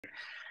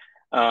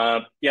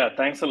Yeah,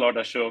 thanks a lot,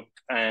 Ashok.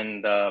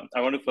 And I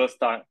want to first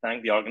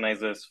thank the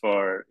organizers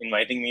for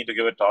inviting me to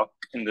give a talk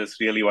in this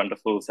really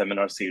wonderful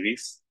seminar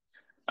series.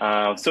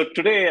 So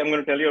today I'm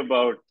going to tell you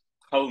about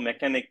how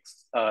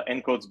mechanics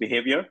encodes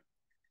behavior.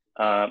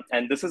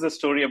 And this is a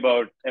story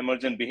about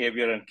emergent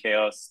behavior and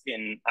chaos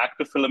in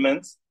active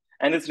filaments.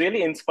 And it's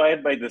really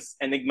inspired by this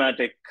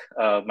enigmatic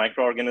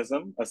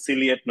microorganism, a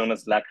ciliate known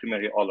as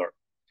Lacrimaria olor.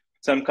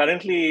 So I'm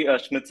currently a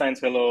Schmidt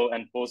Science Fellow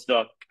and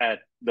postdoc at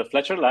the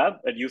Fletcher Lab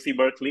at UC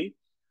Berkeley.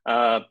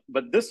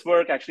 But this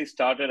work actually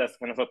started as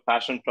kind of a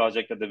passion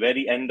project at the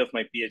very end of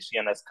my PhD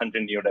and has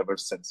continued ever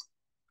since.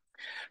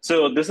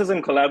 So this is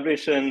in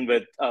collaboration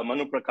with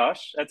Manu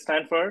Prakash at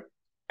Stanford.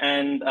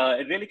 And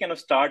it really kind of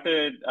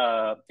started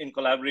in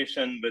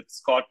collaboration with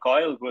Scott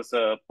Coyle, who was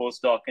a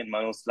postdoc in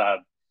Manu's lab.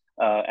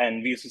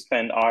 And we used to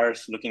spend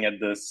hours looking at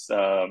this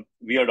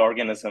weird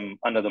organism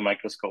under the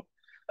microscope.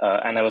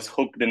 And I was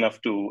hooked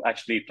enough to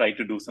actually try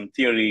to do some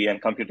theory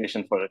and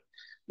computation for it,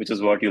 which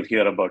is what you'll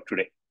hear about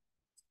today.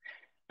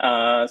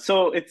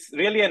 So it's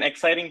really an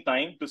exciting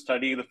time to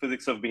study the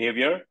physics of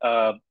behavior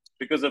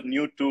because of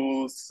new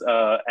tools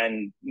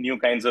and new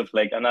kinds of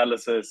like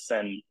analysis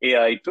and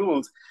AI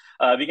tools.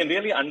 We can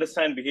really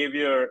understand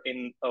behavior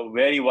in a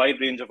very wide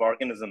range of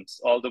organisms,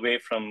 all the way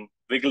from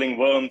wiggling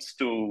worms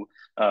to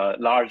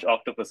large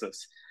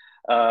octopuses.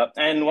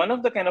 And one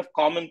of the kind of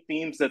common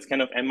themes that's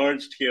kind of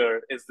emerged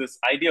here is this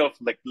idea of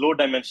like low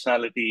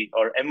dimensionality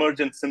or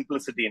emergent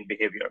simplicity in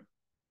behavior.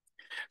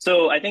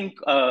 So I think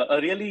a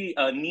really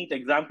neat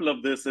example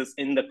of this is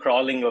in the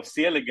crawling of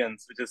C.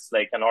 elegans, which is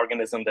like an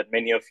organism that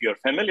many of you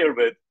are familiar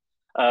with.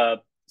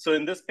 So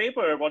in this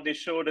paper, what they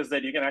showed is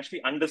that you can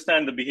actually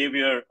understand the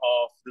behavior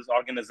of this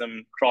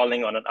organism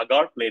crawling on an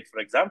agar plate, for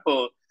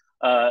example,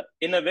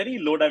 in a very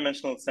low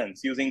dimensional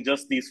sense, using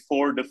just these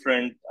 4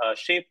 different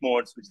shape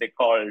modes, which they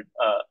called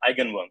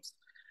eigenworms.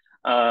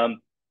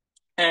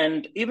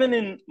 And even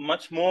in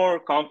much more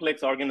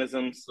complex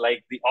organisms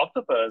like the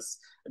octopus,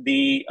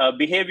 the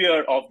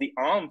behavior of the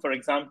arm, for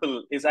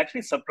example, is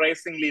actually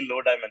surprisingly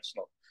low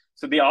dimensional.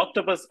 So the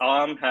octopus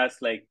arm has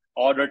like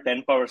order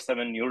 10 power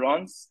 7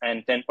 neurons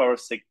and 10 power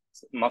 6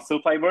 muscle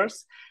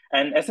fibers,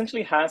 and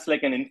essentially has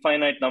like an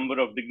infinite number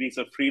of degrees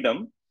of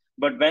freedom.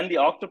 But when the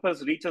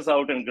octopus reaches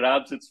out and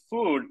grabs its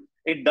food,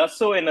 it does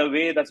so in a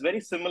way that's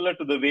very similar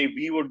to the way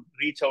we would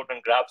reach out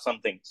and grab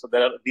something. So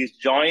there are these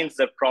joints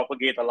that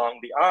propagate along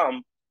the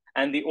arm,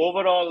 and the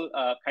overall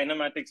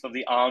kinematics of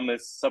the arm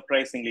is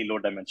surprisingly low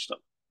dimensional.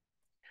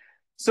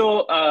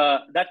 So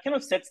that kind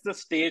of sets the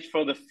stage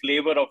for the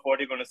flavor of what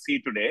you're going to see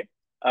today.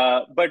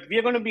 But we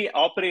are going to be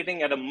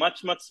operating at a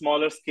much, much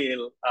smaller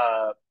scale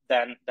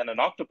than an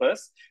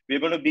octopus. We're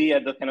going to be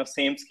at the kind of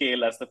same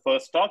scale as the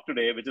first talk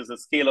today, which is a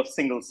scale of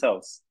single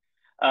cells.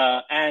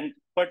 And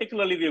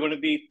particularly, we're going to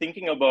be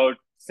thinking about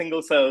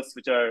single cells,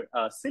 which are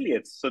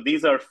ciliates. So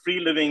these are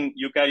free-living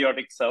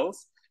eukaryotic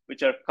cells,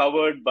 which are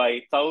covered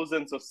by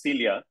thousands of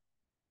cilia.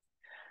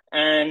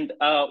 And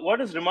what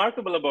is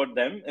remarkable about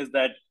them is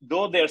that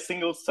though they're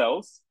single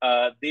cells,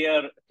 they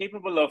are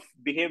capable of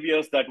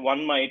behaviors that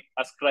one might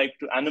ascribe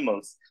to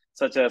animals,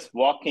 such as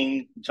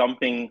walking,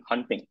 jumping,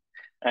 hunting.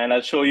 And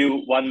I'll show you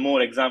one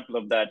more example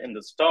of that in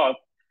this talk.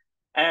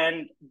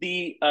 And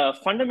the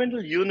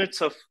fundamental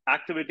units of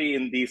activity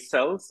in these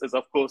cells is,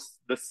 of course,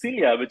 the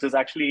cilia, which is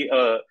actually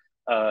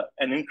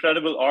an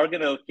incredible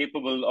organelle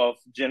capable of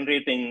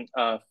generating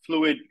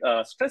fluid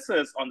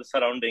stresses on the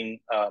surrounding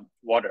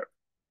water.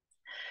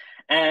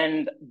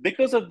 And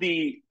because of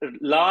the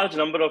large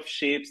number of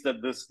shapes that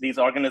these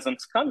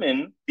organisms come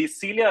in, these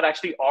cilia are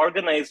actually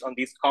organized on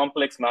these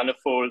complex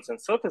manifolds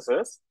and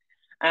surfaces.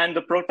 And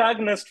the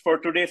protagonist for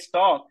today's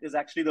talk is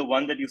actually the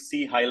one that you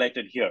see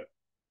highlighted here.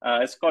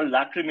 It's called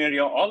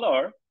Lacrimaria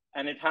olor,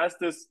 and it has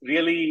this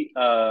really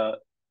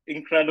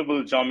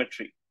incredible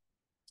geometry.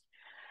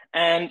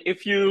 And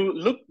if you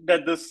look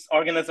at this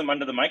organism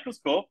under the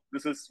microscope,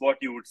 this is what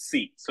you would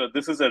see. So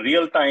this is a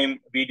real-time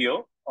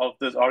video of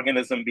this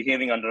organism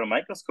behaving under a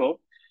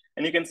microscope.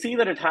 And you can see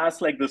that it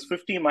has like this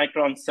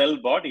 50-micron cell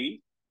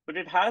body, but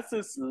it has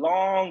this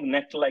long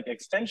neck-like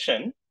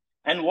extension.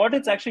 And what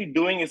it's actually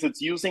doing is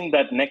it's using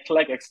that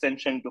neck-like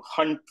extension to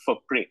hunt for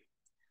prey.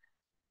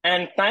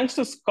 And thanks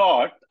to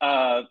Scott,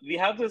 we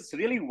have this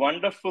really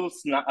wonderful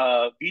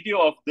video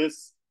of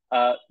this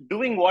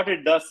doing what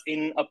it does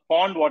in a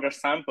pond water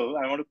sample.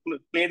 I want to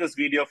play this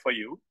video for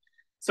you.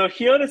 So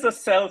here is a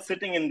cell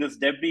sitting in this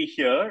debris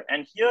here,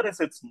 and here is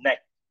its neck,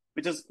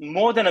 which is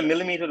more than 1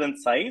 millimeter in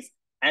size.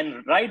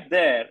 And right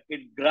there,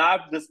 it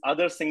grabbed this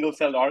other single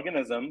cell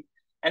organism,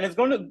 and it's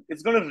going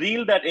to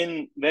reel that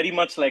in very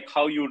much like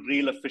how you would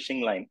reel a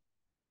fishing line.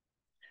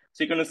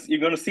 So you're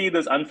going to see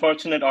this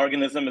unfortunate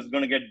organism is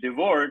going to get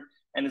devoured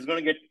and is going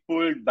to get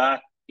pulled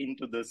back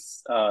into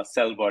this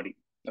cell body,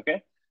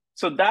 okay?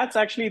 So that's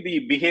actually the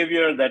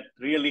behavior that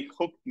really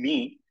hooked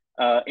me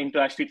into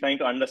actually trying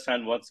to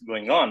understand what's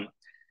going on.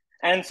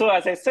 And so,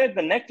 as I said,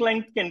 the neck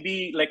length can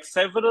be like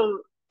several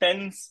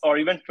tens or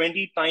even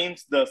 20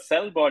 times the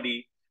cell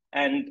body,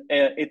 and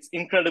it's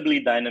incredibly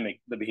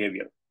dynamic, the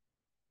behavior.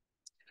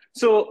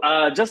 So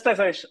just as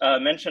I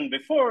mentioned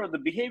before, the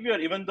behavior,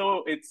 even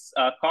though it's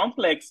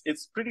complex,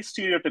 it's pretty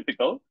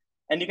stereotypical.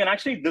 And you can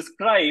actually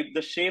describe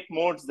the shape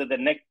modes that the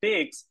neck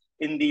takes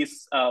in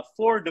these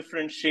 4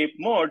 different shape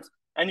modes.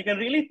 And you can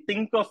really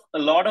think of a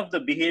lot of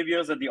the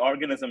behaviors that the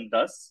organism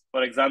does.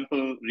 For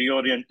example,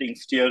 reorienting,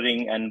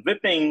 steering, and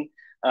whipping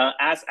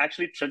as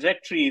actually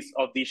trajectories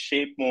of these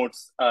shape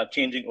modes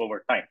changing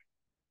over time.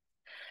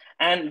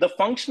 And the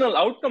functional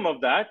outcome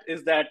of that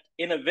is that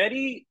in a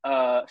very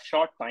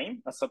short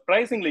time, a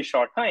surprisingly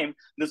short time,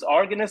 this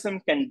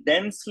organism can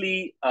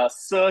densely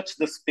search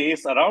the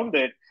space around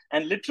it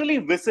and literally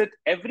visit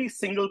every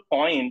single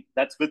point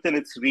that's within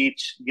its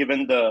reach,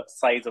 given the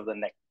size of the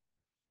neck.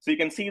 So you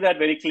can see that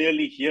very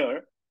clearly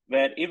here,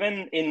 where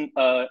even in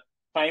a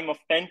time of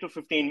 10 to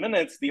 15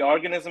 minutes, the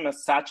organism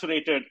has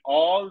saturated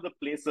all the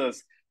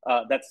places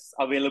that's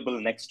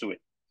available next to it.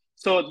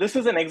 So this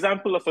is an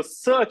example of a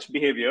search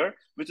behavior,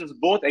 which is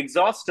both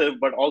exhaustive,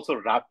 but also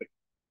rapid.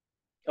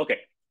 Okay,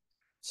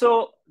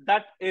 so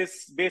that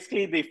is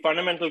basically the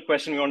fundamental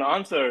question we want to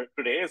answer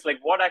today is like,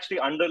 what actually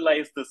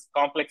underlies this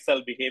complex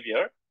cell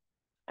behavior?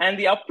 And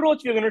the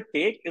approach we're going to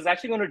take is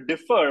actually going to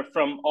differ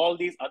from all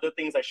these other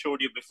things I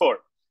showed you before.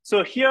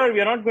 So here,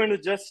 we're not going to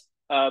just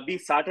be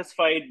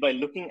satisfied by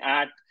looking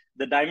at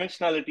the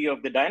dimensionality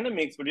of the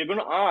dynamics, but we're going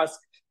to ask,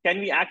 can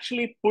we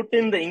actually put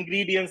in the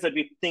ingredients that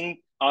we think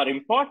are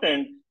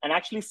important and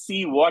actually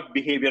see what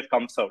behavior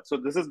comes out? So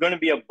this is going to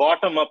be a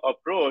bottom-up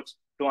approach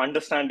to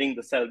understanding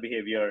the cell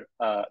behavior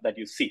that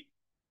you see.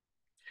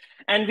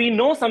 And we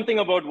know something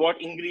about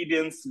what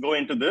ingredients go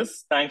into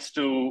this, thanks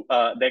to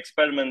the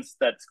experiments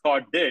that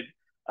Scott did.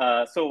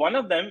 So one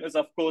of them is,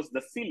 of course,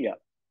 the cilia.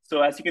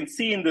 So as you can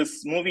see in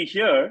this movie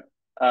here,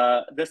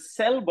 the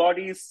cell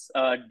body is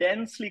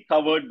densely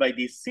covered by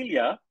these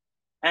cilia.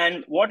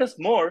 And what is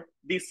more,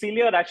 these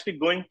cilia are actually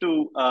going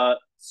to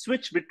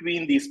switch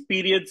between these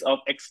periods of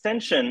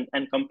extension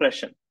and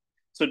compression.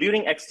 So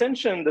during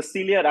extension, the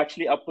cilia are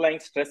actually applying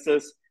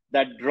stresses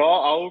that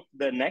draw out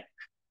the neck.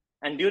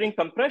 And during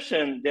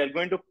compression, they're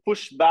going to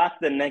push back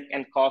the neck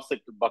and cause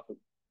it to buckle.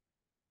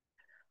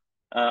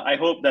 I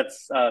hope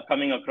that's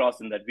coming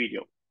across in that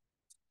video.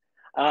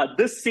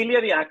 This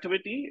ciliary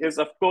activity is,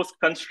 of course,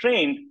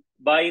 constrained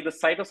by the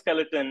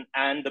cytoskeleton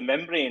and the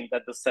membrane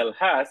that the cell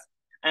has.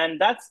 And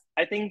that's,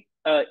 I think,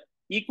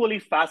 equally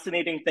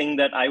fascinating thing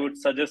that I would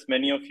suggest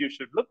many of you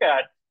should look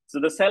at. So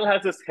the cell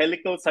has this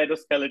helical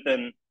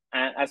cytoskeleton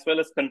as well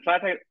as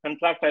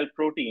contractile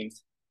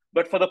proteins.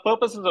 But for the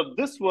purposes of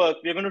this work,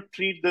 we're going to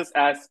treat this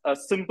as a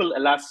simple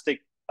elastic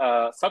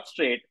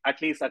substrate,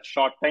 at least at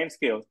short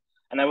timescales.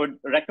 And I would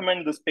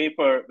recommend this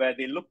paper where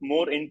they look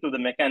more into the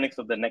mechanics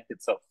of the neck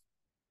itself.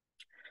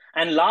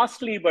 And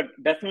lastly, but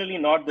definitely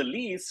not the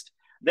least,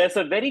 there's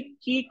a very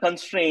key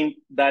constraint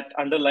that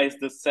underlies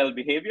this cell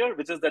behavior,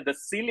 which is that the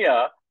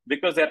cilia,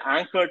 because they're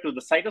anchored to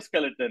the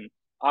cytoskeleton,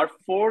 are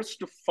forced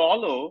to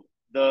follow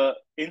the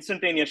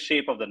instantaneous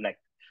shape of the neck.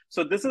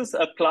 So this is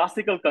a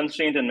classical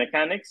constraint in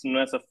mechanics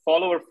known as a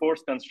follower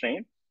force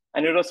constraint.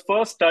 And it was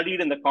first studied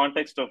in the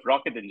context of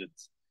rocket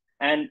engines.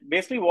 And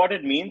basically what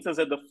it means is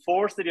that the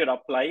force that you're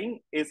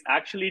applying is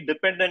actually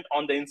dependent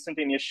on the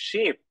instantaneous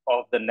shape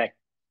of the neck.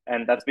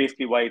 And that's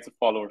basically why it's a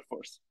follower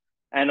force.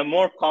 And a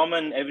more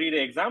common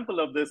everyday example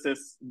of this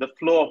is the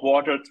flow of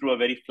water through a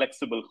very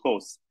flexible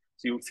hose.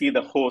 So you'll see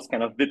the hose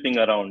kind of whipping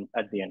around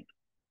at the end.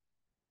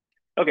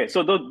 Okay,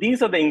 so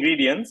these are the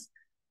ingredients.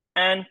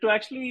 And to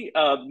actually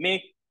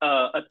make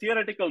a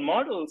theoretical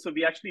model, so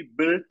we actually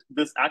built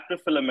this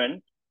active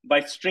filament by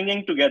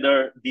stringing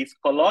together these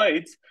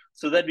colloids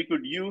so that we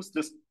could use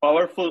this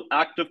powerful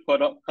active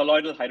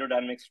colloidal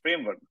hydrodynamics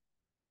framework.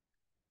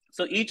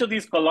 So each of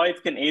these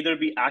colloids can either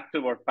be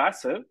active or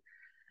passive.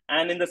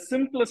 And in the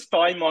simplest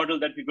toy model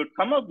that we could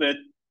come up with,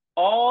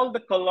 all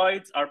the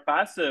colloids are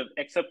passive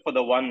except for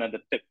the one at the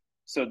tip.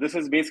 So this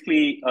is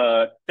basically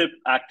a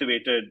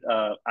tip-activated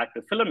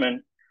active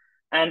filament.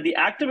 And the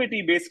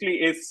activity basically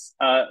is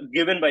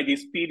given by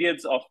these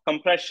periods of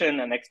compression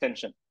and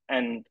extension.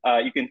 And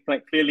you can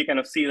clearly kind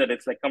of see that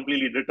it's like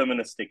completely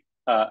deterministic,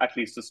 at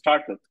least to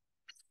start with.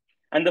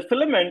 And the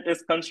filament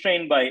is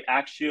constrained by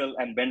axial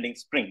and bending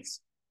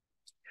springs.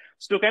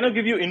 So to kind of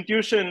give you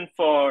intuition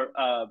for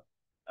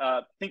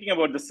thinking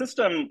about the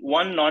system,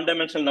 one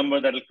non-dimensional number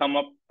that will come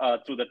up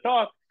through the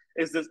talk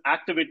is this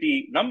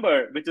activity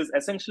number, which is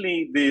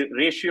essentially the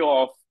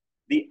ratio of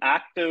the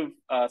active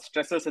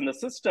stresses in the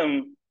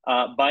system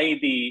by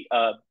the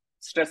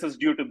stresses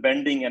due to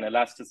bending and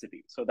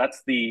elasticity. So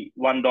that's the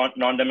one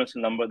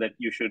non-dimensional number that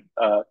you should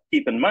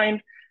keep in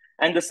mind.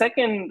 And the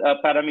second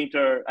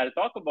parameter I'll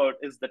talk about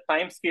is the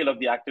time scale of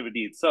the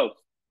activity itself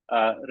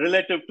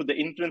relative to the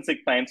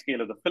intrinsic time scale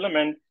of the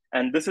filament.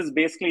 And this is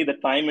basically the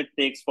time it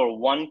takes for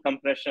one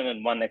compression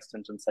and one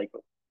extension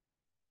cycle.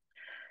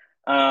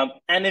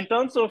 And in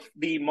terms of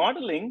the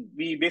modeling,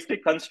 we basically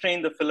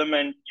constrain the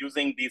filament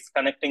using these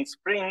connecting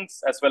springs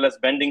as well as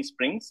bending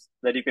springs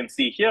that you can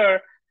see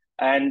here.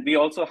 And we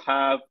also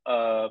have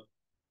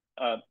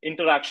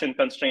interaction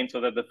constraints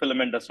so that the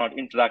filament does not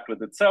interact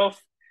with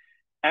itself.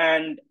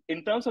 And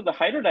in terms of the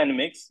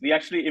hydrodynamics, we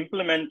actually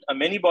implement a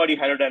many-body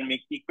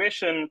hydrodynamic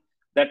equation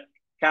that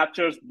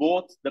captures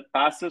both the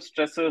passive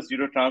stresses due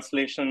to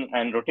translation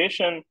and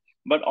rotation,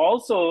 but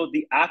also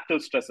the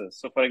active stresses.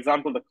 So for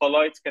example, the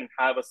colloids can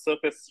have a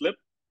surface slip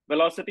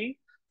velocity.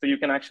 So you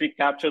can actually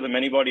capture the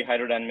many-body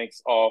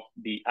hydrodynamics of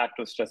the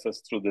active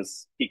stresses through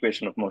this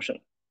equation of motion.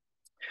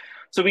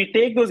 So we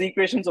take those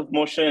equations of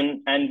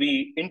motion and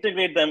we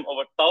integrate them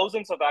over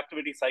thousands of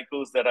activity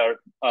cycles that are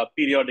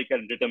periodic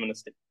and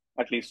deterministic,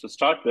 at least to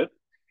start with.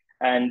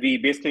 And we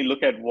basically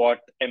look at what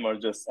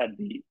emerges at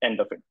the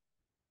end of it.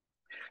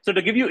 So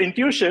to give you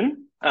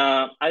intuition,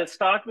 I'll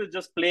start with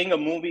just playing a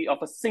movie of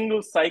a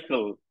single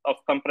cycle of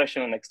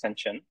compression and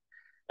extension.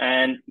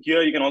 And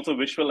here you can also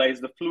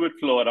visualize the fluid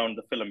flow around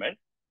the filament.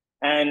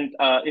 And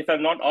if I've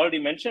not already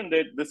mentioned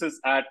it, this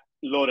is at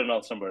low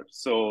Reynolds number.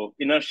 So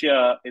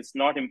inertia is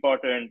not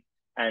important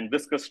and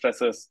viscous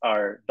stresses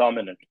are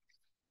dominant.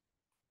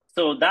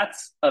 So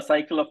that's a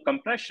cycle of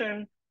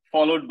compression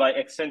followed by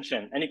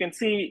extension. And you can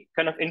see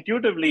kind of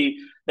intuitively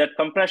that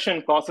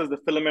compression causes the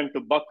filament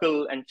to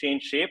buckle and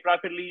change shape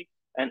rapidly,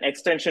 and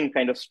extension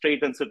kind of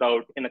straightens it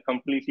out in a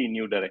completely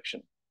new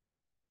direction.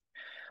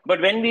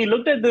 But when we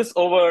looked at this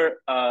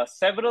over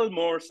several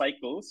more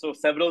cycles, so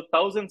several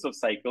thousands of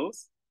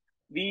cycles,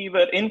 we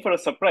were in for a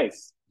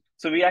surprise.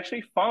 So we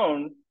actually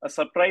found a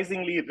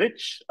surprisingly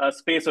rich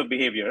space of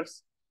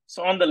behaviors.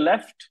 So on the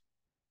left,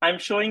 I'm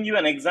showing you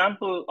an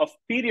example of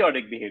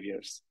periodic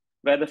behaviors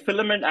where the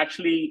filament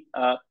actually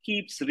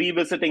keeps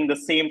revisiting the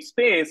same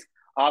space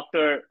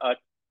after a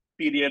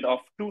period of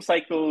 2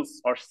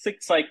 cycles or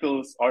 6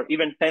 cycles or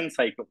even 10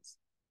 cycles.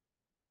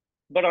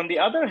 But on the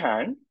other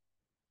hand,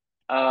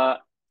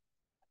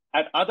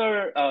 at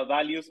other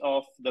values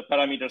of the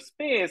parameter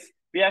space,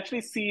 we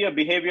actually see a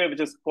behavior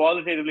which is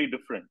qualitatively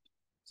different.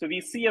 So we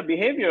see a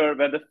behavior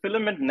where the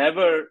filament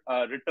never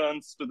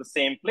returns to the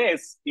same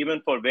place,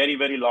 even for very,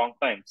 very long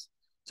times.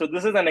 So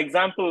this is an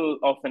example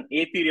of an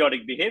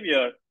aperiodic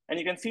behavior, and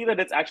you can see that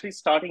it's actually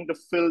starting to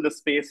fill the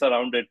space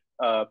around it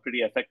pretty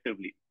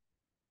effectively.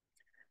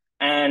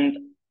 And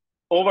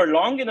over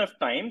long enough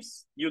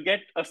times, you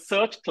get a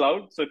search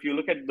cloud. So if you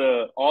look at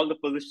all the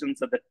positions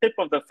that the tip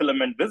of the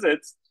filament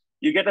visits,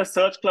 you get a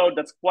search cloud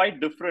that's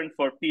quite different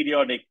for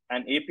periodic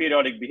and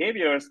aperiodic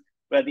behaviors,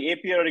 where the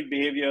aperiodic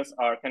behaviors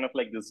are kind of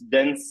like this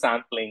dense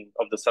sampling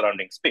of the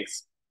surrounding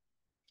space.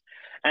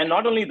 And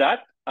not only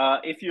that,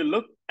 if you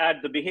look at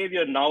the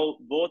behavior now,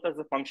 both as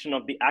a function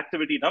of the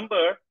activity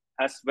number,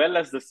 as well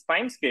as this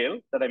time scale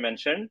that I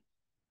mentioned,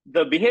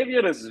 the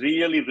behavior is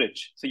really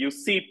rich. So you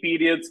see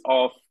periods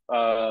of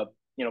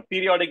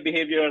periodic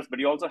behaviors, but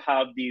you also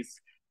have these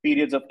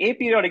periods of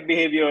aperiodic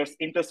behaviors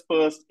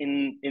interspersed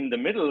in the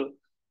middle.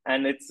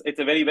 And it's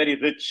a very, very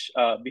rich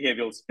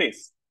behavioral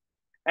space.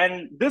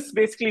 And this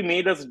basically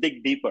made us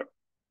dig deeper.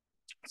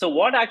 So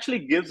what actually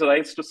gives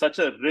rise to such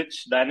a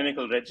rich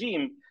dynamical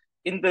regime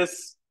in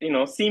this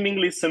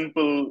seemingly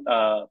simple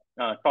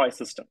toy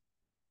system?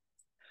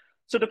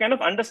 So to kind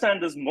of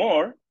understand this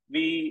more,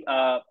 we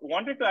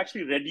wanted to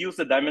actually reduce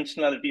the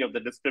dimensionality of the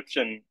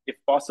description if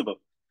possible.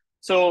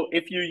 So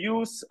if you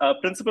use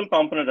principal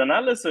component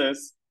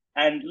analysis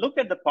and look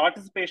at the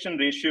participation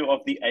ratio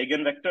of the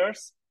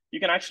eigenvectors, you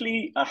can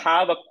actually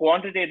have a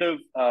quantitative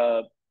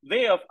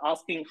way of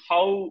asking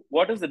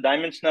what is the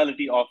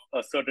dimensionality of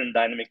a certain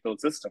dynamical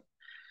system.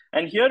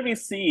 And here we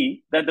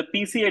see that the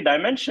PCA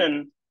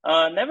dimension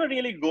never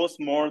really goes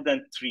more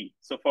than 3.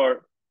 So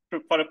for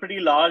a pretty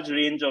large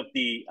range of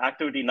the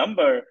activity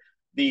number,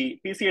 the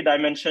PCA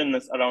dimension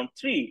is around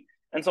 3.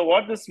 And so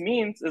what this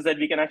means is that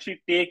we can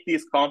actually take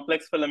these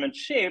complex filament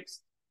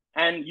shapes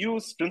and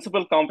use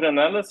principal component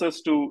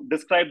analysis to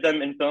describe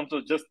them in terms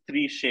of just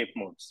 3 shape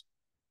modes.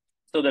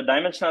 So the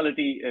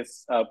dimensionality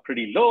is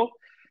pretty low.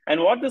 And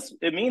what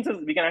it means is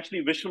we can actually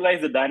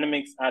visualize the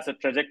dynamics as a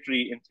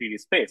trajectory in 3D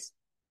space.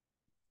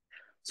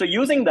 So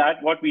using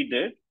that, what we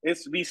did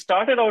is we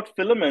started out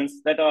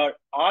filaments that are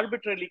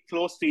arbitrarily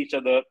close to each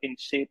other in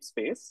shape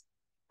space.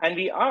 And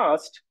we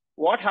asked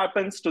what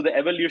happens to the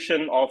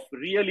evolution of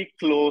really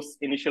close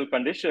initial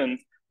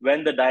conditions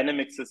when the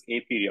dynamics is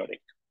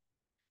aperiodic.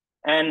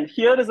 And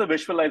here is a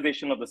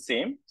visualization of the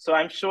same. So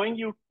I'm showing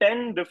you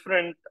 10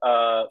 different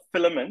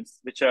filaments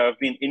which have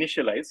been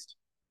initialized.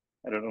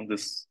 I don't know if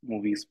this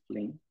movie is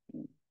playing.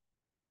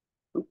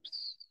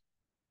 Oops.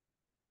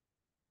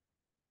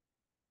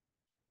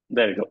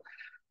 There we go.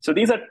 So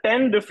these are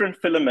 10 different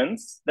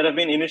filaments that have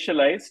been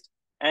initialized,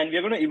 and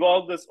we're going to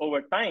evolve this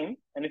over time.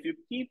 And if you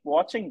keep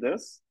watching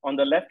this, on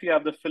the left, you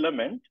have the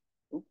filament.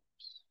 Oops,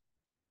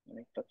 when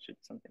I touch it,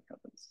 something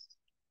happens.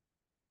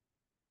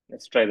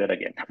 Let's try that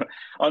again.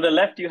 On the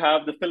left, you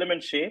have the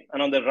filament shape,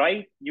 and on the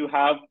right, you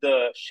have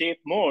the shape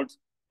modes,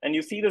 and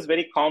you see this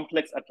very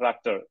complex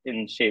attractor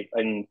in shape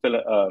in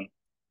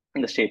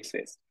the shape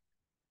space.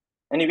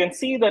 And you can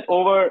see that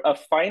over a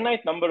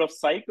finite number of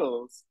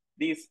cycles,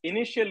 these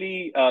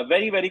initially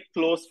very, very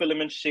close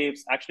filament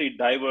shapes actually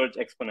diverge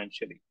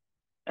exponentially.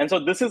 And so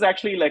this is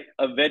actually like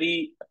a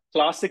very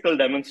classical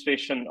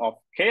demonstration of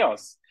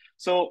chaos.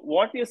 So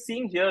what we are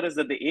seeing here is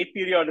that the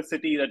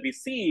aperiodicity that we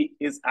see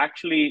is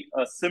actually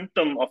a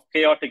symptom of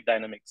chaotic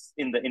dynamics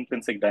in the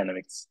intrinsic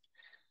dynamics.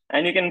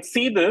 And you can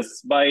see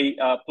this by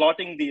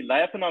plotting the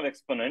Lyapunov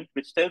exponent,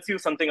 which tells you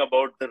something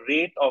about the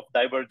rate of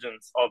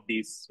divergence of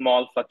these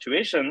small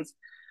fluctuations.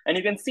 And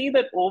you can see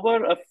that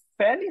over a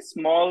fairly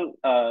small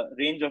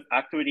range of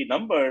activity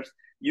numbers,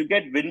 you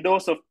get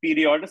windows of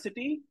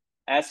periodicity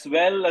as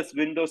well as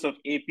windows of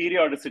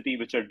aperiodicity,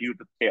 which are due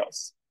to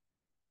chaos.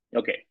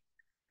 Okay.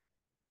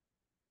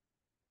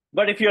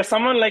 But if you're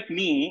someone like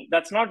me,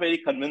 that's not very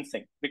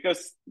convincing,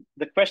 because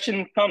the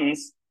question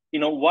comes,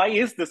 why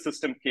is this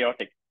system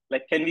chaotic?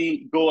 Like, can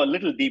we go a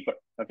little deeper?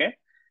 Okay.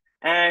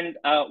 And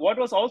what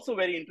was also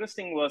very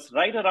interesting was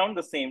right around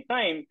the same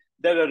time,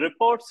 there were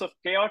reports of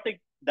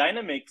chaotic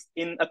dynamics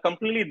in a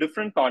completely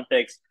different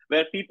context,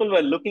 where people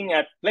were looking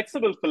at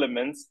flexible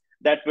filaments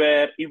that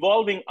were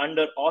evolving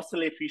under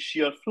oscillatory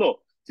shear flow.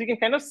 So you can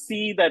kind of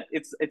see that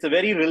it's a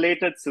very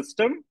related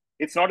system.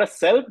 It's not a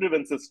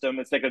self-driven system.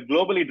 It's like a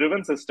globally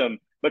driven system,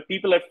 but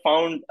people have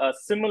found a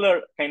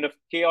similar kind of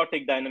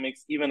chaotic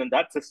dynamics even in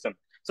that system.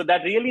 So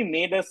that really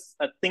made us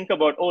think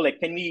about,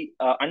 can we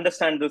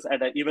understand this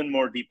at an even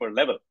more deeper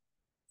level?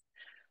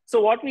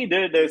 So what we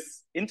did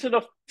is, instead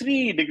of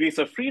 3 degrees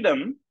of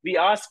freedom, we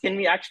asked, can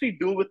we actually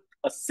do with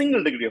a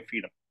single degree of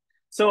freedom?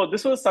 So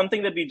this was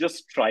something that we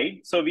just tried.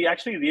 So we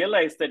actually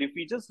realized that if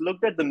we just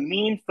looked at the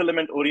mean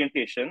filament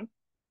orientation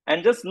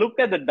and just looked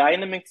at the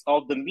dynamics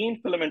of the mean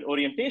filament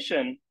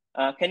orientation,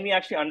 can we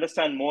actually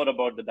understand more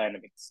about the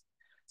dynamics?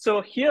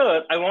 So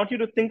here, I want you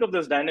to think of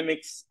this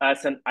dynamics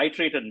as an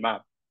iterated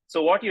map.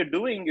 So what you're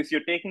doing is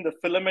you're taking the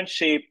filament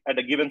shape at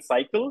a given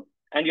cycle,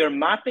 and you're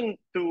mapping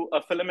to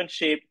a filament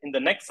shape in the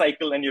next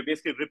cycle, and you're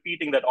basically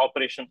repeating that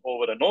operation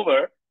over and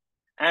over.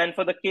 And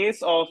for the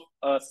case of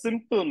a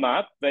simple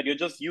map, where you're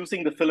just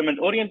using the filament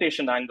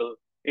orientation angle,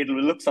 it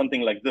will look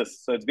something like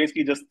this. So it's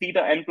basically just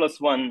theta n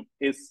plus 1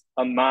 is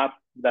a map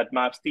that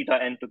maps theta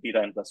n to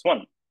theta n plus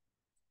 1.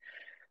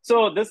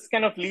 So this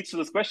kind of leads to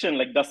this question,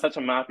 like, does such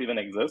a map even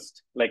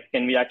exist? Like,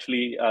 can we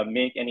actually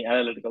make any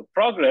analytical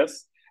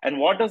progress? And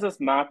what does this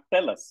map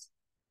tell us?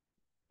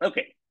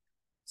 Okay,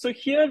 so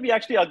here we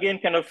actually again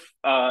kind of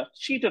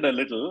cheated a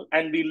little,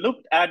 and we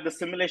looked at the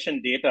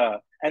simulation data,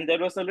 and there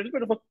was a little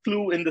bit of a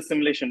clue in the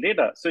simulation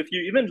data. So if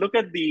you even look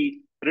at the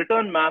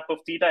return map of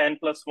theta n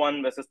plus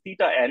 1 versus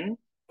theta n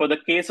for the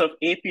case of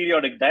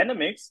aperiodic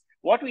dynamics,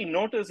 what we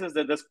notice is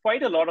that there's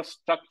quite a lot of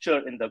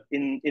structure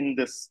in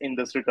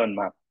this return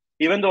map.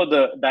 Even though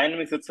the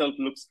dynamics itself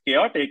looks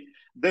chaotic,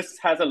 this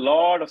has a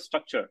lot of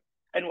structure.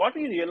 And what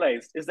we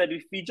realized is that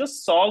if we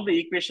just solve the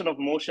equation of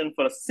motion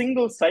for a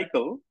single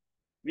cycle,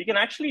 we can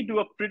actually do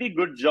a pretty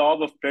good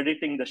job of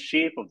predicting the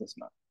shape of this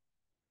map.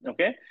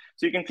 Okay,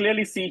 so you can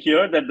clearly see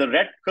here that the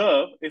red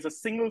curve is a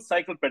single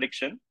cycle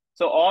prediction.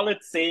 So all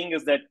it's saying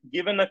is that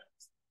given a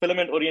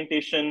filament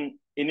orientation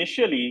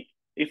initially,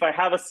 if I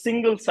have a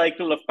single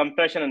cycle of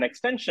compression and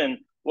extension,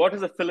 what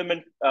is the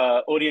filament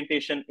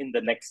orientation in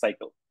the next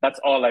cycle? That's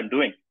all I'm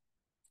doing.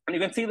 And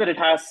you can see that it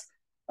has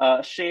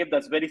a shape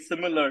that's very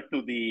similar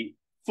to the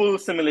full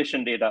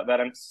simulation data, where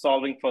I'm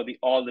solving for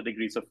all the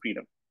degrees of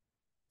freedom.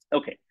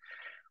 Okay,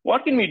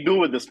 what can we do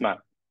with this map?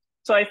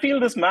 So I feel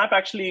this map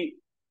actually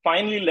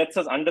finally lets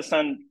us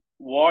understand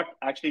what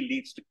actually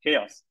leads to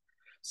chaos.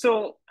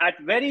 So at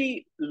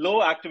very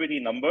low activity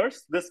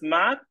numbers, this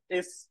map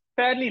is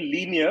fairly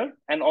linear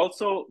and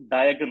also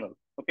diagonal.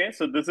 Okay,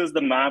 so this is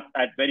the map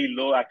at very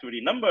low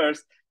activity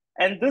numbers,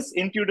 and this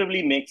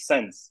intuitively makes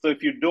sense. So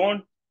if you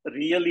don't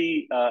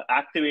really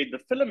activate the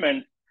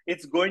filament,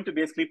 it's going to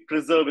basically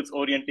preserve its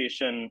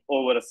orientation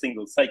over a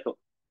single cycle.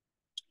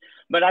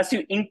 But as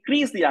you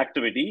increase the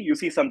activity, you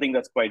see something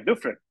that's quite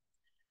different.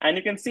 And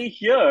you can see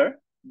here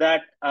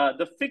that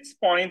the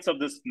fixed points of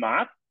this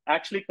map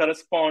actually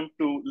correspond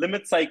to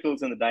limit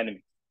cycles in the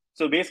dynamics.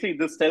 So basically,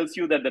 this tells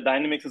you that the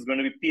dynamics is going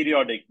to be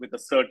periodic with a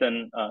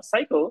certain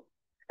cycle.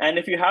 And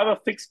if you have a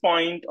fixed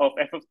point of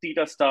f of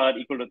theta star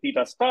equal to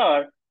theta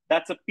star,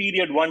 that's a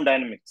period 1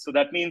 dynamic. So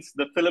that means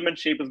the filament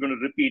shape is going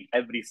to repeat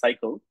every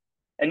cycle.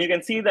 And you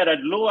can see that at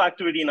low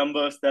activity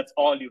numbers, that's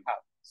all you have.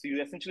 So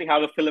you essentially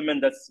have a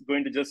filament that's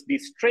going to just be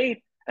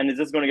straight, and it's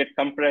just going to get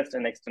compressed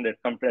and extended,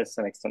 compressed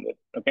and extended,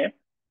 okay?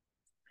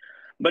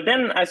 But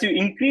then as you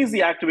increase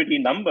the activity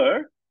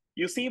number,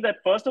 you see that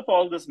first of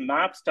all, this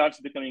map starts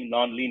becoming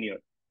nonlinear,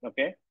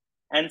 okay?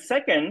 And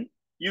second,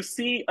 you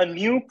see a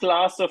new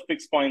class of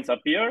fixed points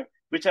appear,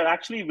 which are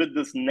actually with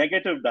this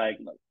negative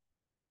diagonal.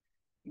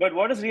 But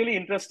what is really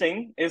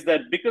interesting is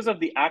that because of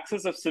the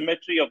axis of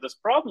symmetry of this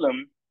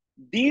problem,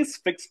 these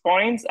fixed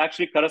points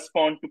actually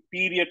correspond to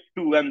period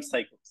 2m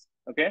cycles,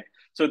 okay?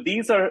 So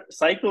these are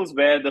cycles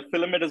where the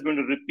filament is going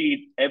to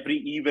repeat every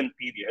even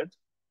period.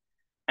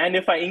 And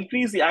if I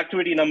increase the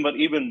activity number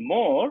even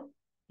more,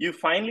 you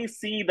finally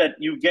see that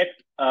you get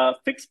a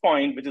fixed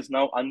point, which is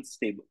now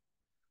unstable.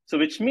 So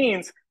which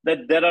means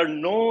that there are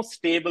no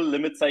stable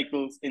limit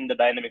cycles in the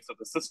dynamics of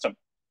the system.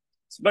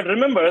 But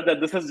remember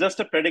that this is just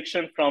a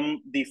prediction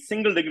from the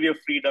single degree of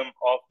freedom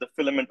of the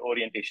filament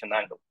orientation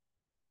angle.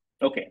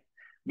 Okay,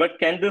 But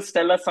can this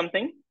tell us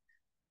something?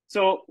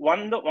 So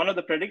one of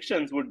the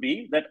predictions would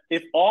be that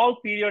if all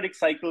periodic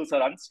cycles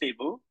are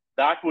unstable,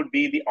 that would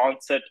be the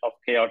onset of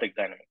chaotic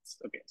dynamics.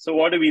 Okay, so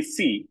what do we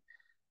see?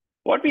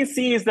 What we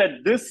see is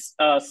that this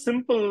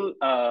simple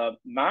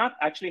map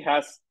actually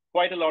has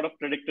quite a lot of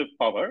predictive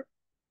power.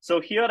 So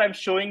here I'm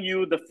showing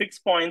you the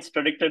fixed points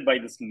predicted by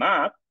this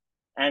map,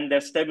 and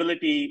their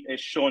stability is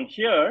shown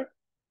here.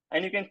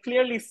 And you can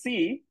clearly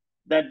see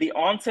that the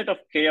onset of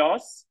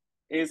chaos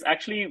is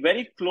actually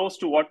very close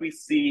to what we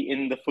see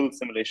in the full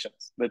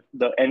simulations with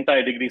the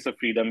entire degrees of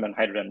freedom and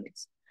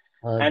hydrodynamics.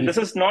 And this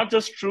is not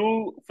just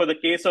true for the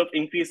case of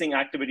increasing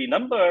activity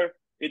number,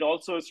 it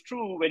also is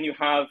true when you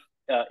have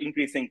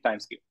increasing time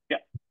scale. Yeah.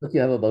 But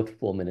you have about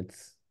 4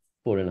 minutes,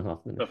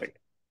 4.5 minutes. Perfect.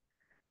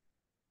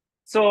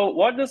 So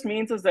what this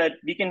means is that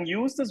we can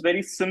use this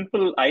very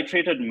simple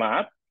iterated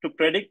map to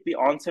predict the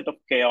onset of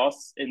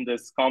chaos in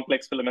this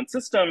complex filament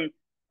system,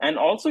 and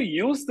also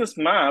use this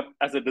map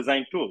as a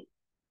design tool.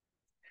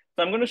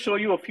 So I'm going to show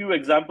you a few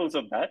examples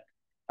of that,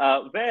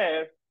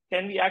 where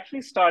can we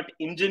actually start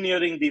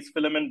engineering these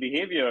filament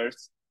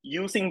behaviors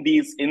using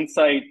these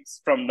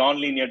insights from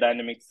nonlinear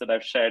dynamics that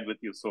I've shared with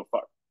you so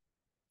far.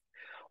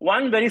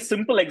 One very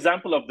simple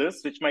example of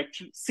this, which might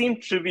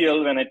seem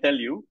trivial when I tell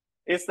you,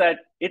 is that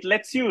it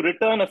lets you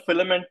return a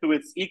filament to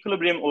its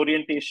equilibrium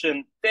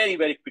orientation very,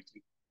 very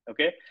quickly,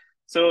 okay?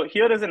 So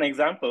here is an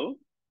example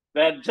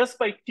where just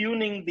by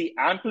tuning the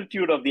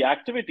amplitude of the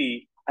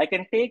activity, I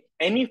can take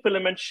any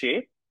filament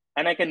shape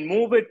and I can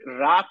move it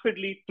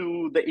rapidly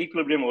to the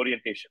equilibrium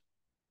orientation.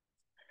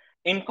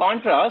 In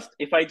contrast,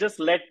 if I just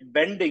let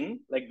bending,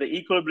 like the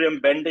equilibrium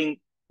bending,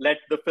 let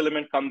the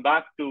filament come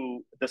back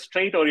to the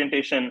straight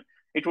orientation,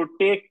 it would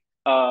take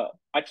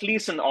at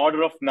least an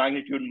order of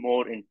magnitude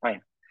more in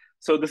time.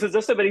 So this is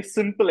just a very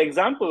simple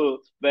example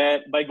where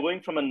by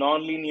going from a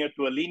nonlinear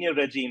to a linear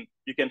regime,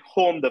 you can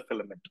home the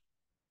filament.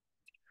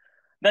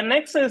 The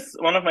next is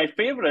one of my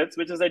favorites,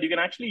 which is that you can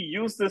actually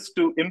use this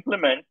to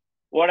implement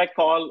what I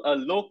call a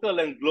local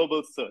and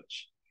global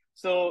search.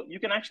 So you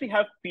can actually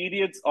have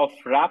periods of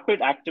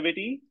rapid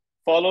activity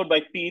followed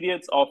by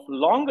periods of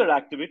longer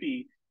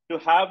activity to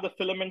have the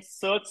filament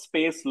search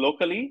space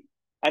locally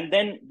and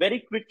then very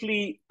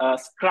quickly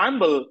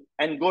scramble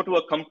and go to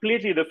a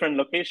completely different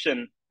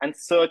location and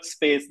search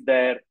space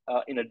there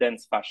in a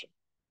dense fashion.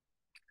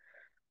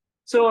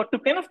 So to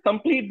kind of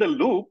complete the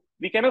loop,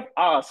 we kind of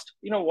asked,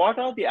 what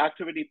are the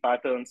activity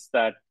patterns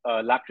that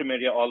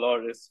Lacrimeria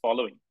olor is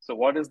following? So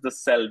what is the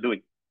cell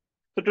doing?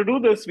 So to do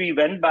this, we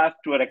went back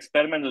to our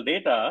experimental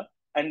data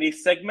and we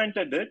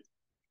segmented it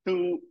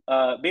to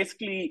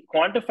basically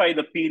quantify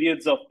the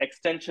periods of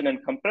extension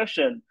and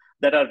compression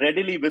that are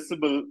readily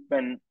visible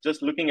when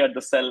just looking at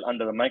the cell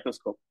under a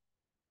microscope.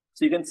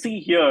 So you can see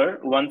here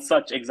one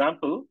such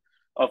example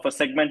of a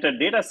segmented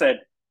data set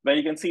where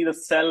you can see the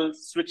cell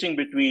switching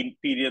between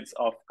periods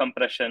of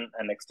compression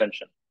and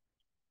extension.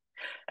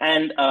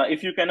 And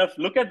if you kind of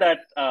look at that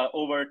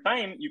over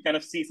time, you kind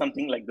of see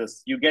something like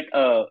this. You get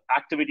an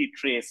activity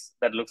trace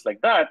that looks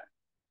like that.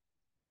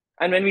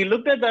 And when we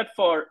looked at that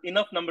for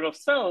enough number of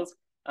cells,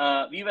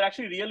 we were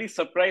actually really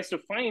surprised to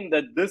find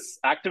that this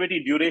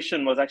activity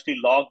duration was actually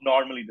log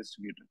normally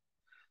distributed.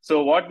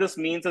 So what this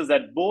means is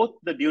that both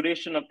the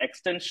duration of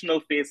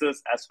extensional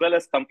phases as well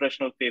as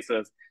compressional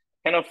phases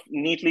kind of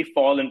neatly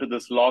fall into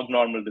this log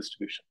normal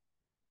distribution.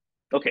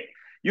 Okay,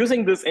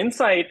 using this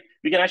insight,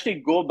 we can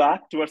actually go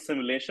back to our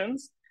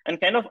simulations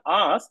and kind of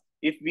ask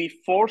if we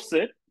force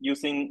it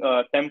using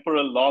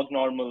temporal log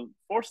normal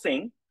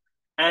forcing,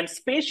 and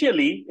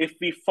spatially, if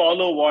we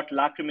follow what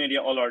Lacrimeria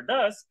olor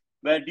does,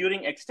 where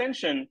during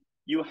extension,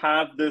 you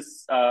have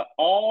this,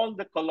 all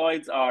the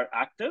colloids are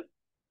active,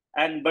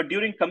 but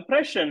during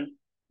compression,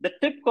 the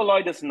tip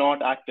colloid is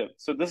not active.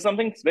 So this is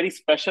something very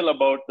special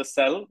about the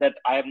cell that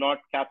I have not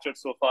captured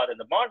so far in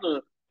the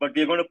model, but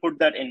we're going to put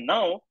that in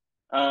now.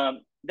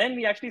 Then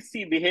we actually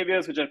see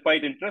behaviors which are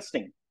quite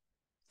interesting.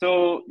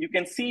 So you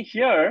can see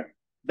here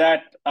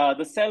that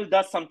the cell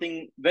does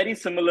something very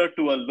similar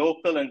to a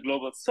local and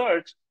global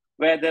search,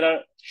 where there are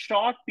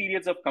short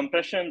periods of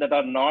compression that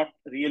are not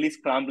really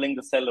scrambling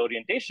the cell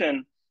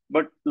orientation,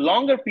 but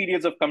longer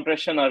periods of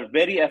compression are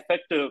very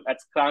effective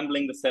at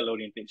scrambling the cell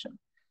orientation.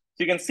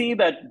 So you can see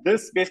that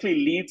this basically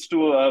leads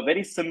to a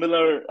very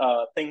similar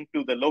thing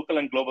to the local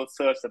and global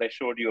search that I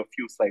showed you a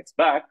few slides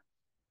back.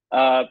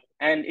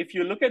 And if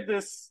you look at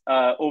this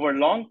over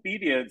long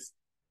periods,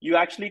 you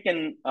actually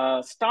can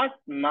start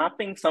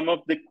mapping some of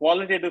the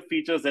qualitative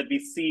features that we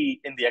see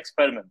in the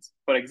experiments.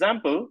 For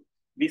example,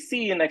 we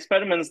see in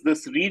experiments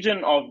this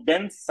region of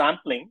dense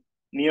sampling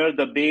near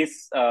the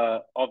base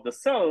of the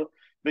cell,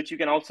 which you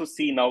can also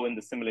see now in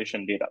the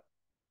simulation data.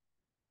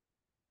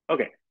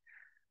 Okay,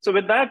 so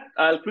with that,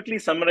 I'll quickly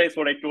summarize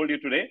what I told you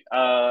today.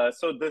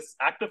 So this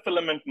active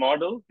filament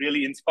model,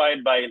 really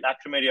inspired by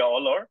Lacrimeria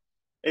olor,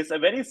 is a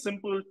very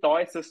simple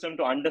toy system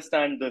to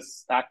understand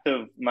this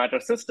active matter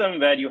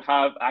system where you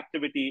have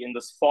activity in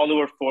this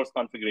follower force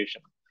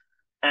configuration.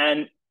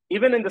 And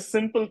even in the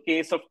simple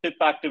case of tip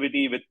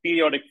activity with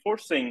periodic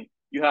forcing,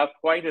 you have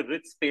quite a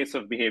rich space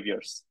of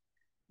behaviors.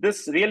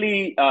 this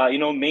really,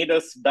 made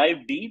us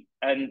dive deep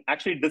and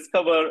actually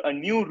discover a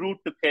new route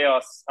to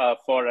chaos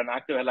for an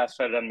active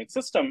elastomeric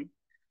system,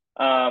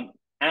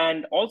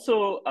 and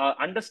also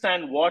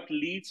understand what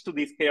leads to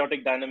these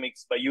chaotic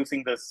dynamics by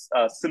using this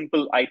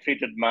simple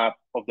iterated map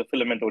of the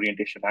filament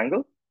orientation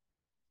angle.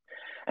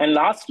 And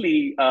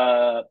lastly,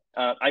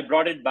 I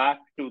brought it back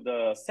to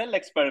the cell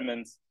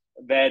experiments,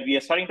 where we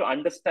are starting to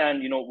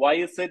understand, why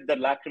is it that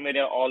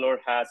Lacrimeria olor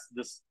has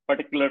this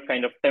particular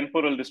kind of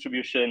temporal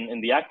distribution in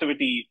the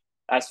activity,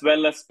 as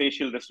well as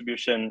spatial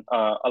distribution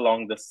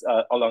along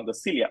the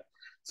cilia.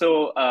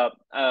 So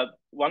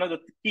one of the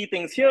key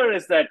things here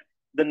is that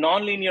the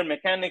nonlinear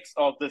mechanics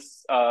of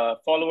this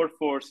follower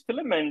force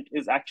filament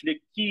is actually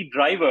a key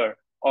driver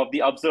of the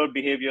observed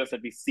behaviors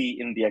that we see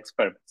in the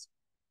experiments.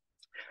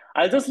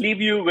 I'll just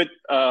leave you with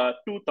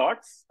two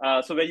thoughts.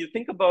 So when you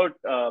think about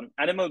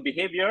animal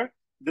behavior,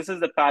 this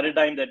is the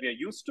paradigm that we are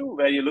used to,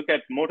 where you look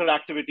at motor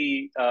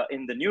activity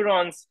in the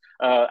neurons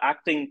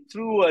acting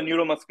through a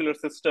neuromuscular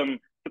system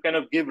to kind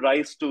of give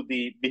rise to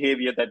the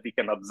behavior that we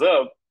can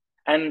observe.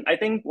 And I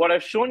think what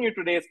I've shown you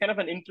today is kind of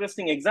an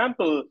interesting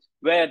example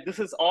where this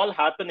is all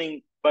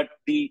happening, but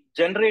the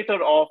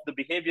generator of the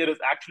behavior is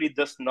actually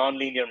just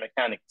nonlinear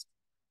mechanics.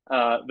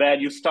 Where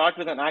you start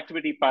with an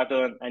activity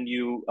pattern and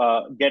you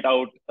get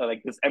out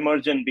like this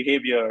emergent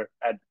behavior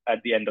at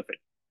the end of it.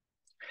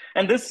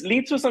 And this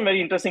leads to some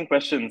very interesting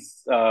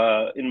questions,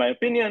 in my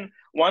opinion.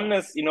 One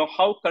is,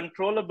 how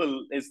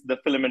controllable is the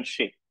filament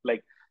shape?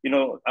 Like,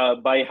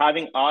 by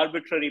having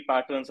arbitrary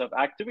patterns of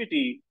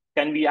activity,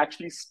 can we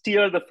actually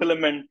steer the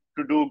filament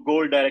to do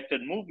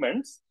goal-directed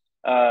movements?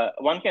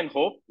 One can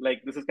hope,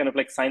 like this is kind of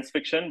like science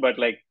fiction, but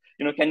like,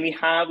 can we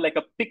have like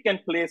a pick and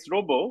place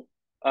robo,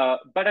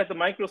 but at the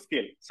micro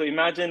scale? So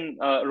imagine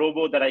a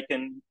robo that I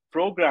can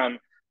program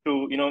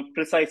to,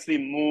 precisely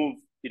move,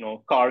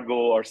 cargo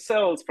or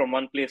cells from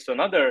one place to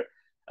another.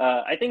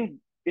 I think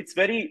it's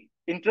very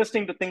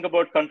interesting to think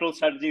about control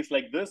strategies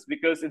like this,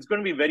 because it's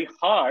going to be very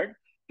hard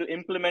to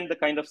implement the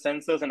kind of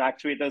sensors and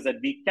actuators that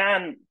we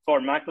can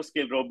for macro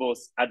scale robos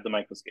at the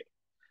micro scale.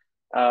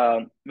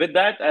 With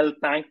that, I'll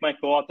thank my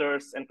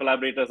co-authors and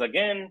collaborators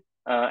again,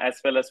 as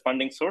well as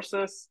funding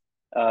sources,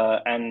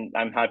 and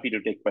I'm happy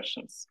to take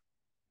questions.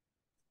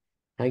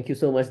 Thank you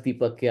so much,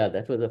 Deepak. Yeah,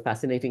 that was a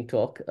fascinating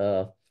talk.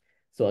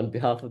 So on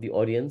behalf of the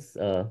audience,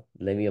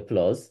 let me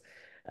applause.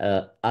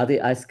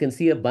 I can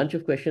see a bunch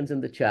of questions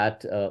in the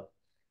chat.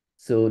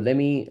 So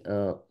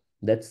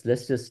let's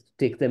just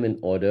take them in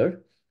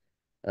order.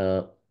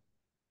 The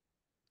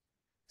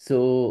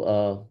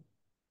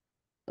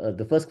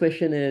first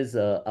question is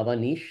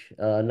Avanish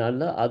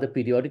Nalla, are the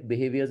periodic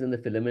behaviors in the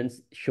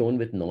filaments shown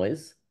with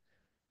noise,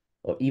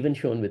 or even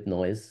shown with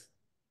noise?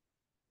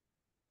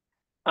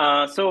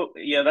 So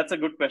yeah, that's a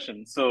good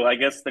question. So I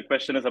guess the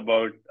question is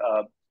about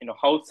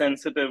how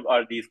sensitive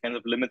are these kinds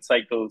of limit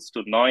cycles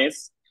to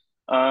noise?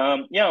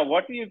 Yeah,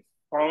 what we've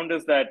found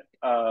is that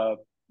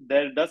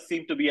there does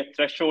seem to be a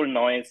threshold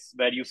noise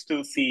where you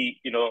still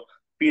see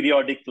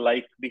periodic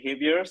like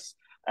behaviors,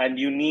 and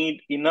you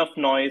need enough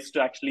noise to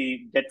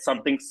actually get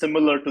something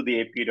similar to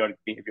the aperiodic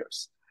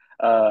behaviors.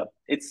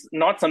 It's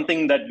not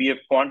something that we have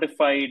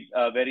quantified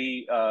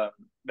very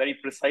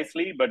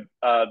precisely, but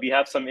we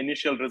have some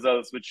initial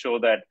results which show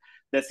that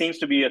there seems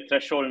to be a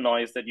threshold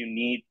noise that you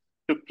need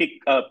to kick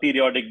a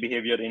periodic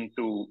behavior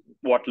into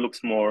what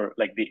looks more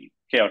like the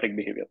chaotic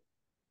behavior.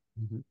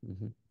 Mm-hmm,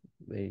 mm-hmm.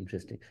 Very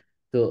interesting.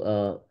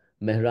 So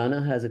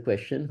Mehrana has a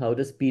question. How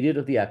does period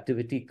of the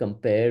activity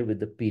compare with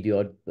the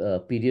period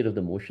of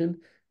the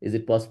motion? Is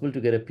it possible to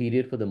get a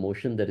period for the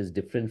motion that is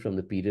different from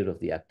the period of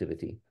the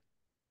activity?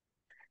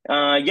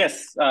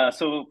 Yes.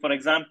 So, for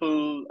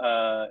example,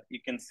 you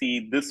can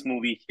see this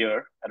movie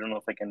here. I don't know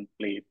if I can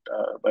play it,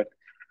 but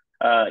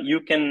you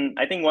can.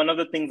 I think one of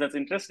the things that's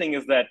interesting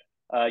is that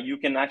you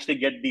can actually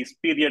get these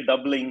period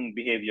doubling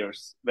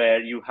behaviors, where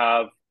you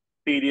have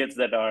periods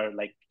that are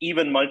like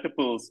even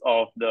multiples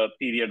of the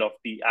period of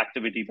the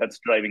activity that's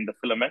driving the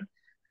filament.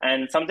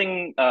 And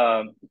something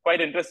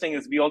quite interesting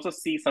is we also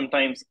see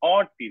sometimes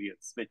odd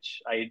periods,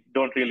 which I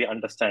don't really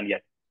understand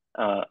yet.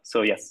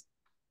 So yes.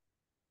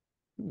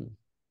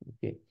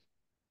 Okay.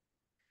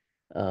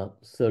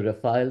 So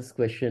Raphael's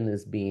question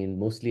is being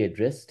mostly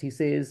addressed, he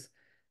says.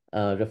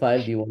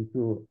 Raphael, do you want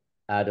to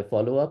add a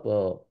follow-up,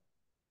 or?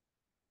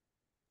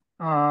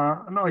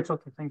 No, it's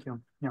okay. Thank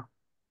you. Yeah.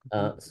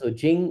 So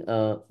Jing,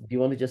 do you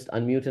want to just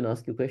unmute and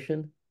ask your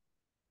question?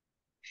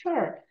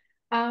 Sure.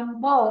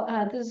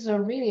 This is a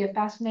really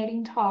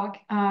fascinating talk.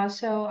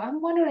 So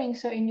I'm wondering,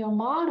 so in your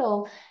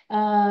model,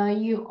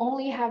 you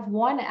only have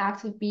one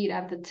active beat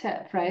at the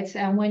tip, right?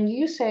 And when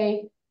you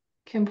say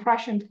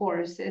compression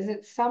force, is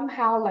it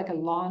somehow like a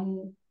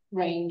long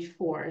range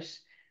force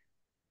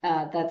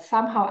that's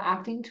somehow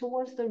acting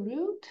towards the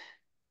root?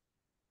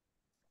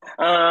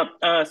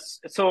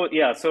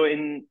 So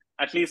in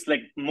at least like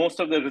most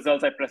of the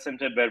results I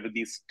presented were with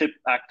these tip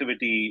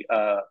activity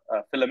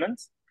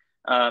filaments,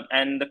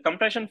 and the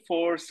compression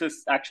force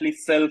is actually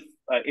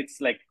it's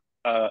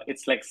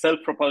like self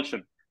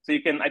propulsion. So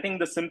you can, I think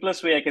the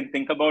simplest way I can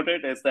think about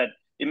it is that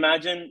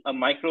imagine a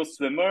micro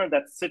swimmer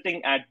that's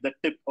sitting at the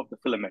tip of the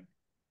filament.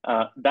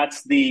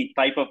 That's the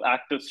type of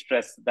active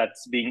stress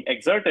that's being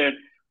exerted.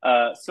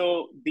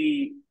 So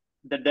the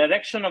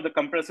direction of the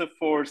compressive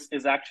force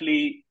is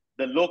actually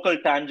the local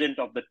tangent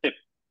of the tip.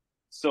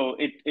 So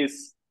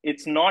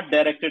it's not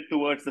directed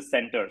towards the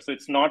center. So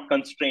it's not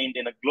constrained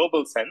in a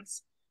global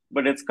sense,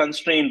 but it's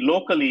constrained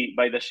locally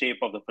by the shape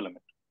of the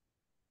filament.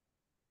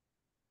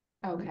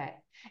 Okay.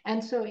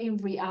 And so in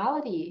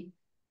reality,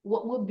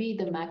 what would be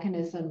the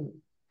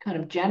mechanism kind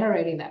of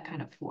generating that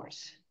kind of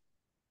force?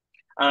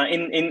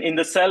 In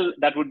the cell,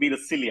 that would be the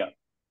cilia.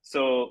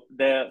 So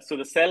the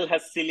cell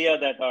has cilia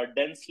that are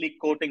densely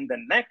coating the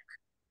neck,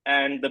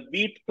 and the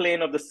beat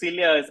plane of the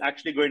cilia is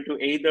actually going to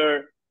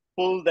either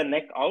pull the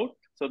neck out,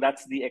 so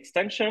that's the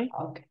extension,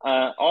 Okay.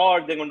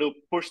 or they're going to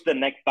push the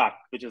neck back,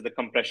 which is the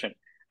compression.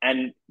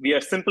 And we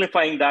are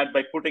simplifying that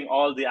by putting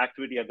all the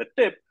activity at the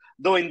tip,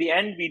 though in the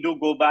end, we do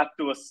go back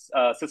to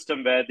a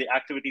system where the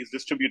activity is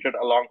distributed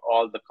along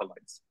all the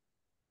colloids.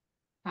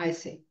 I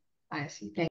see. Thank